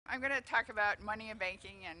I'm going to talk about money and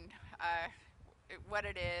banking and what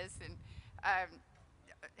it is. And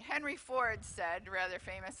Henry Ford said, rather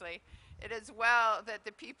famously, it is well that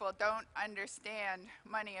the people don't understand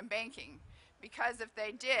money and banking, because if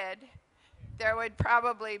they did, there would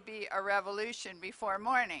probably be a revolution before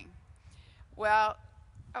morning. Well,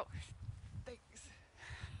 oh, thanks.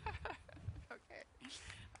 Okay.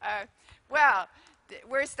 Uh, well,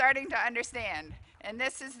 we're starting to understand, and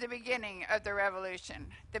this is the beginning of the revolution,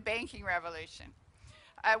 the banking revolution.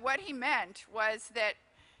 What he meant was that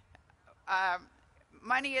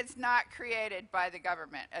money is not created by the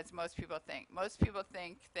government, as most people think. Most people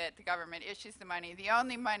think that the government issues the money. The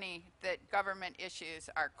only money that government issues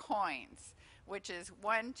are coins, which is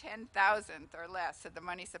 1/10,000th or less of the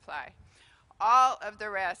money supply. All of the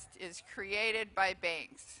rest is created by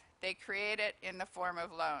banks. They create it in the form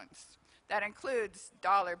of loans. That includes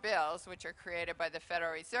dollar bills, which are created by the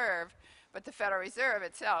Federal Reserve, but the Federal Reserve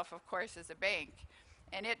itself, of course, is a bank.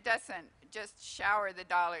 And it doesn't just shower the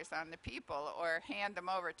dollars on the people or hand them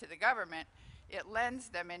over to the government. It lends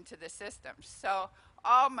them into the system. So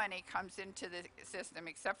all money comes into the system,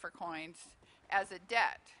 except for coins, as a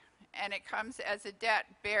debt. And it comes as a debt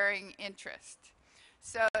bearing interest.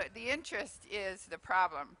 So the interest is the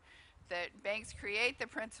problem. That banks create the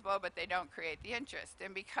principal, but they don't create the interest.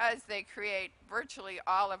 And because they create virtually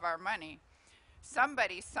all of our money,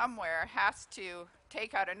 somebody somewhere has to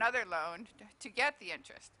take out another loan to get the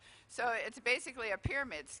interest. So it's basically a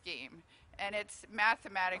pyramid scheme, and it's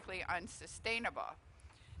mathematically unsustainable.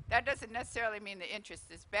 That doesn't necessarily mean the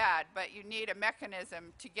interest is bad, but you need a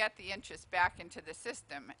mechanism to get the interest back into the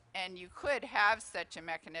system. And you could have such a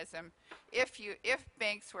mechanism if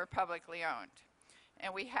banks were publicly owned.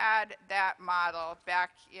 And we had that model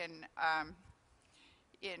back in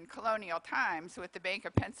colonial times with the Bank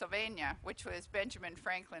of Pennsylvania, which was Benjamin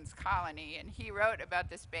Franklin's colony. And he wrote about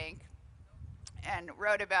this bank and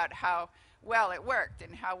wrote about how well it worked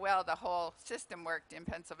and how well the whole system worked in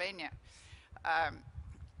Pennsylvania.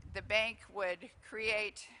 The bank would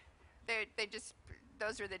create,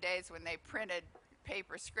 those were the days when they printed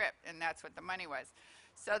paper script, and that's what the money was.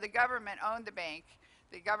 So the government owned the bank.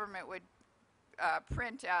 The government would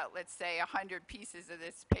print out, let's say, 100 pieces of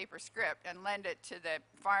this paper script and lend it to the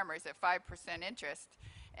farmers at 5% interest.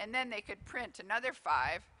 And then they could print another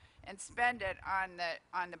 5 and spend it on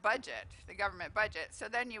the budget, the government budget. So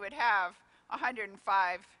then you would have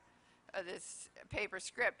 105 of this paper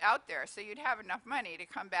script out there. So you'd have enough money to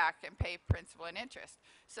come back and pay principal and interest.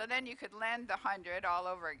 So then you could lend the 100 all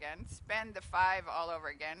over again, spend the 5 all over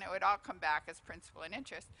again. It would all come back as principal and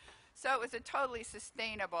interest. So it was a totally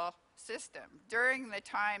sustainable system. During the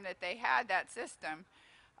time that they had that system,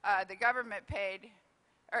 the government paid,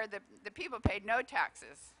 or the people paid no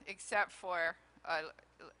taxes except for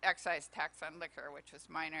excise tax on liquor, which was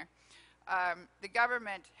minor. The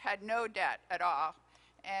government had no debt at all,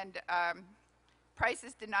 and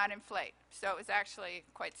prices did not inflate. So it was actually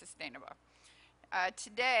quite sustainable.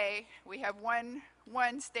 Today, we have one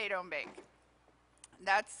state-owned bank.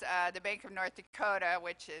 That's the Bank of North Dakota,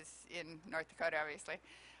 which is in North Dakota, obviously.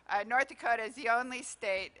 North Dakota is the only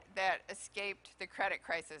state that escaped the credit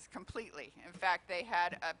crisis completely. In fact, they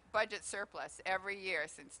had a budget surplus every year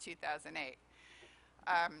since 2008.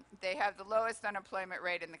 They have the lowest unemployment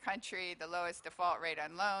rate in the country, the lowest default rate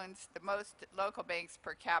on loans, the most local banks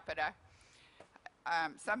per capita.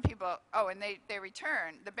 Some people, and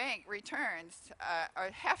the bank returns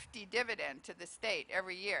a hefty dividend to the state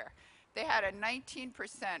every year. They had a 19%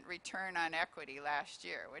 return on equity last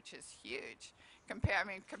year, which is huge.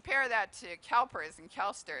 Compare that to CalPERS and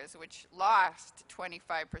CalSTRS, which lost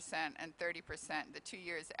 25% and 30% the 2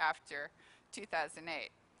 years after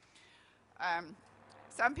 2008.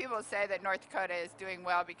 Some people say that North Dakota is doing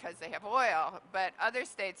well because they have oil, but other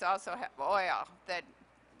states also have oil. That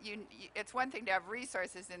it's one thing to have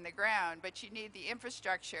resources in the ground, but you need the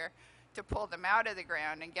infrastructure to pull them out of the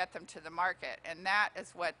ground and get them to the market. And that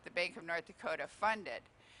is what the Bank of North Dakota funded.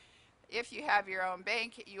 If you have your own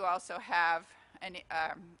bank, you also have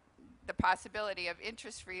the possibility of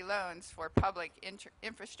interest-free loans for public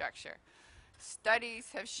infrastructure. Studies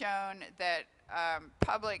have shown that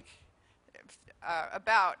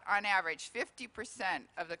about, on average, 50%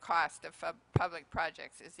 of the cost of public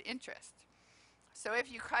projects is interest. So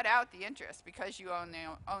if you cut out the interest because you own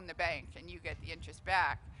the bank and you get the interest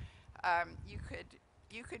back,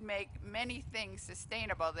 you could make many things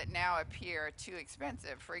sustainable that now appear too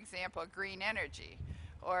expensive. For example, green energy,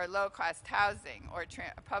 or low-cost housing, or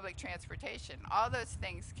public transportation. All those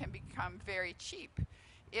things can become very cheap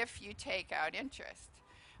if you take out interest.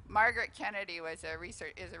 Margaret Kennedy is a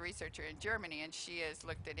researcher in Germany, and she has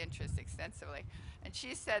looked at interest extensively. And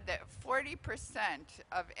she said that 40%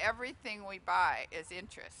 of everything we buy is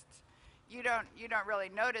interest. You don't really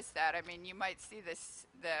notice that. I mean, you might see the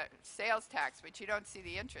sales tax, but you don't see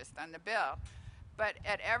the interest on the bill. But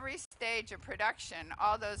at every stage of production,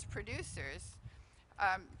 all those producers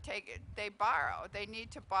they borrow. They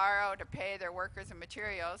need to borrow to pay their workers and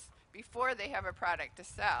materials before they have a product to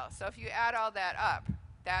sell. So if you add all that up,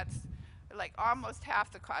 that's like almost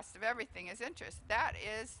half the cost of everything is interest. That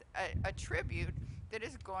is a tribute that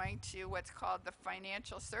is going to what's called the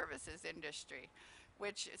financial services industry,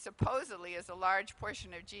 which supposedly is a large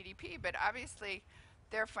portion of GDP, but obviously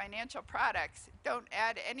their financial products don't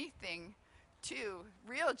add anything to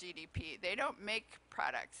real GDP. They don't make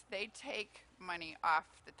products. They take money off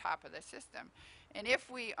the top of the system. And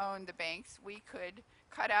if we owned the banks, we could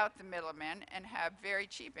cut out the middlemen and have very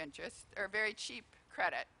cheap interest or very cheap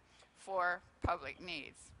credit for public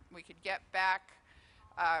needs. We could get back,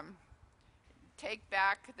 take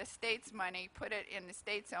back the state's money, put it in the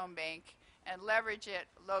state's own bank, and leverage it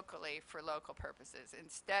locally for local purposes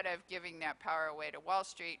instead of giving that power away to Wall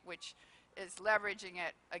Street, which is leveraging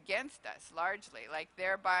it against us largely. Like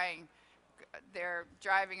they're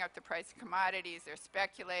driving up the price of commodities, they're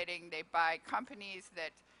speculating, they buy companies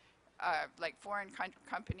that, like foreign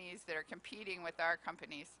companies that are competing with our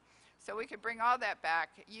companies. So we could bring all that back,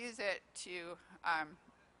 use it to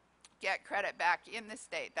get credit back in the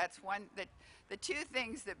state. That's one, the two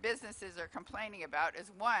things that businesses are complaining about is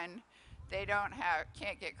one, they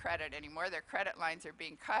can't get credit anymore. Their credit lines are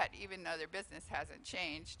being cut even though their business hasn't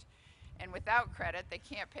changed. And without credit, they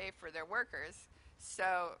can't pay for their workers,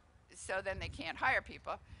 so then they can't hire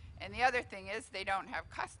people. And the other thing is they don't have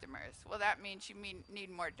customers. Well, that means you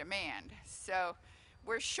need more demand. So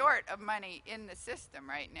we're short of money in the system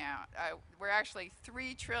right now. We're actually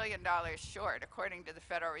 $3 trillion short, according to the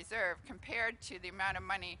Federal Reserve, compared to the amount of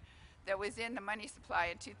money that was in the money supply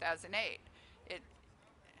in 2008.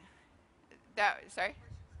 Sorry?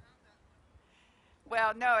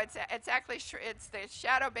 Well, no, it's actually it's the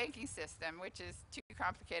shadow banking system, which is too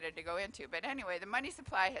complicated to go into. But anyway, the money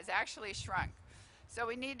supply has actually shrunk, so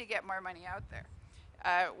we need to get more money out there.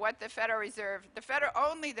 What the Federal Reserve,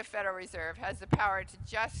 only the Federal Reserve has the power to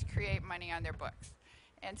just create money on their books,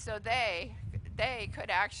 and so they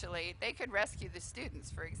could rescue the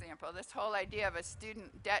students, for example. This whole idea of a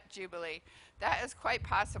student debt jubilee, that is quite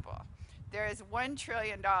possible. There is $1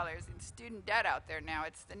 trillion in student debt out there now.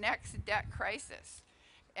 It's the next debt crisis.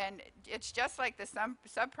 And it's just like the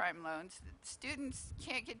subprime loans. Students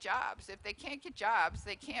can't get jobs. If they can't get jobs,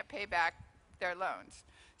 they can't pay back their loans.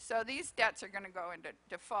 So these debts are going to go into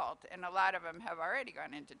default, and a lot of them have already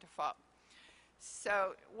gone into default.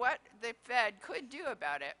 So what the Fed could do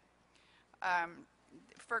about it,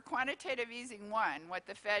 for quantitative easing one, what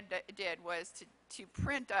the Fed did was to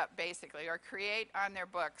print up, basically, or create on their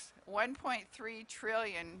books $1.3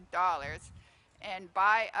 trillion and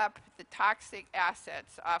buy up the toxic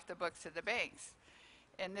assets off the books of the banks.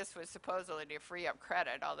 And this was supposedly to free up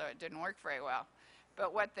credit, although it didn't work very well.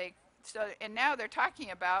 But and now they're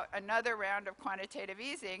talking about another round of quantitative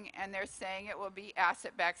easing, and they're saying it will be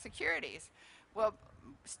asset-backed securities. Well,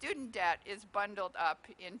 student debt is bundled up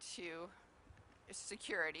into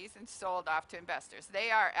securities and sold off to investors.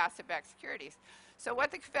 They are asset-backed securities. So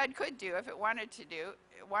what the Fed could do, if it wanted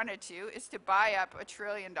to, is to buy up $1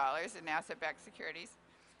 trillion in asset-backed securities,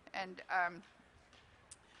 and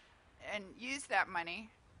use that money.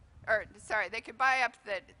 They could buy up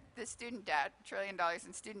the student debt, $1 trillion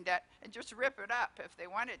in student debt, and just rip it up if they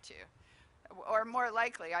wanted to. Or more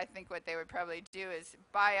likely, I think what they would probably do is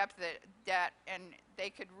buy up the debt, and they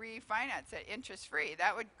could refinance it interest-free.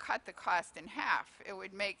 That would cut the cost in half. It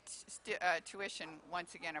would make tuition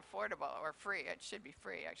once again affordable or free. It should be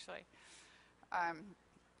free, actually.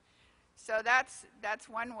 So that's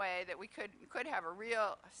one way that we could have a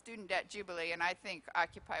real student debt jubilee, and I think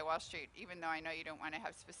Occupy Wall Street, even though I know you don't want to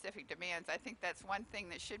have specific demands, I think that's one thing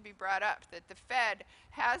that should be brought up, that the Fed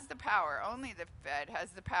has the power, only the Fed has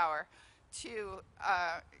the power to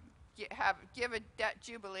give a debt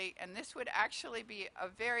jubilee, and this would actually be a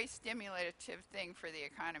very stimulative thing for the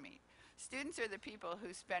economy. Students are the people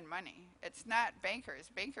who spend money. It's not bankers.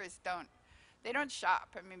 Bankers don't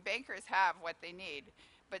shop. I mean, bankers have what they need,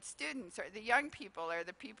 but students, or the young people, are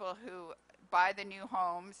the people who buy the new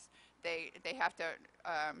homes. They have to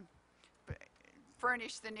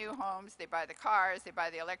furnish the new homes, they buy the cars, they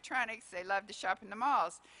buy the electronics, they love to shop in the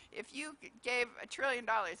malls. If you gave $1 trillion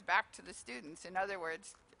back to the students, in other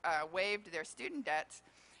words, waived their student debts,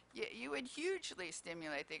 you would hugely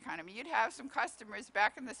stimulate the economy. You'd have some customers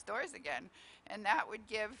back in the stores again, and that would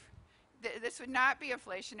give. This would not be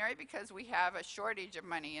inflationary because we have a shortage of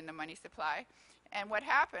money in the money supply. And what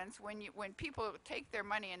happens when people take their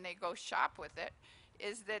money and they go shop with it,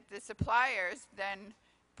 is that the suppliers then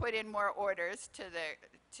put in more orders to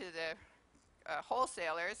the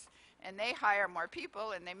wholesalers, and they hire more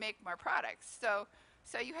people and they make more products.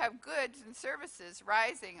 So you have goods and services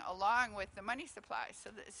rising along with the money supply.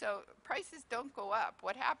 So prices don't go up.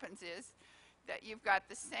 What happens is that you've got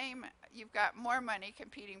more money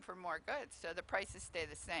competing for more goods, so the prices stay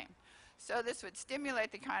the same. So this would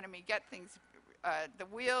stimulate the economy, get things, the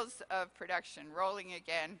wheels of production rolling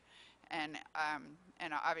again, and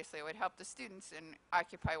obviously it would help the students. And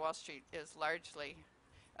Occupy Wall Street is largely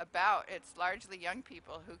it's largely young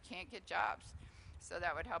people who can't get jobs, so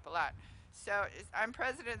that would help a lot. So I'm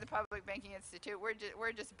president of the Public Banking Institute.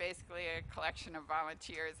 We're just basically a collection of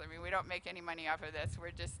volunteers. I mean, we don't make any money off of this.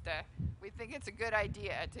 We're just we think it's a good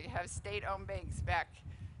idea to have state-owned banks back,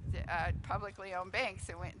 publicly owned banks.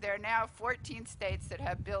 And there are now 14 states that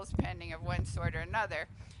have bills pending of one sort or another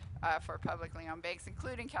for publicly owned banks,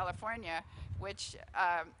 including California, which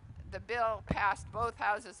the bill passed both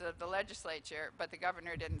houses of the legislature, but the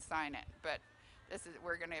governor didn't sign it. But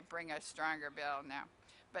we're going to bring a stronger bill now.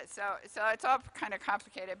 But so it's all kind of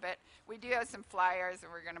complicated, but we do have some flyers, and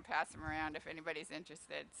we're going to pass them around if anybody's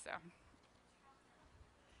interested. So,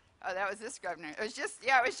 oh, that was this governor. It was just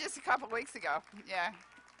a couple weeks ago. Yeah,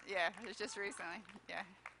 it was just recently. Yeah.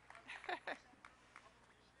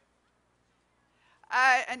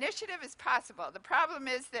 Initiative is possible. The problem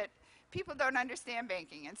is that people don't understand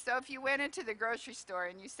banking, and so if you went into the grocery store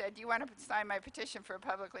and you said, "Do you want to sign my petition for a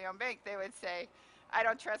publicly owned bank?" they would say, "I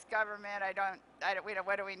don't trust government.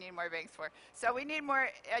 What do we need more banks for?" So we need more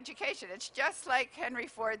education. It's just like Henry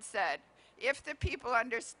Ford said, if the people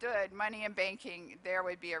understood money and banking, there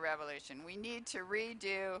would be a revolution. We need to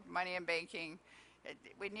redo money and banking.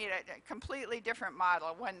 We need a completely different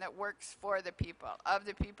model, one that works for the people, of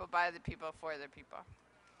the people, by the people, for the people.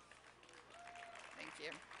 Thank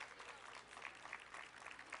you.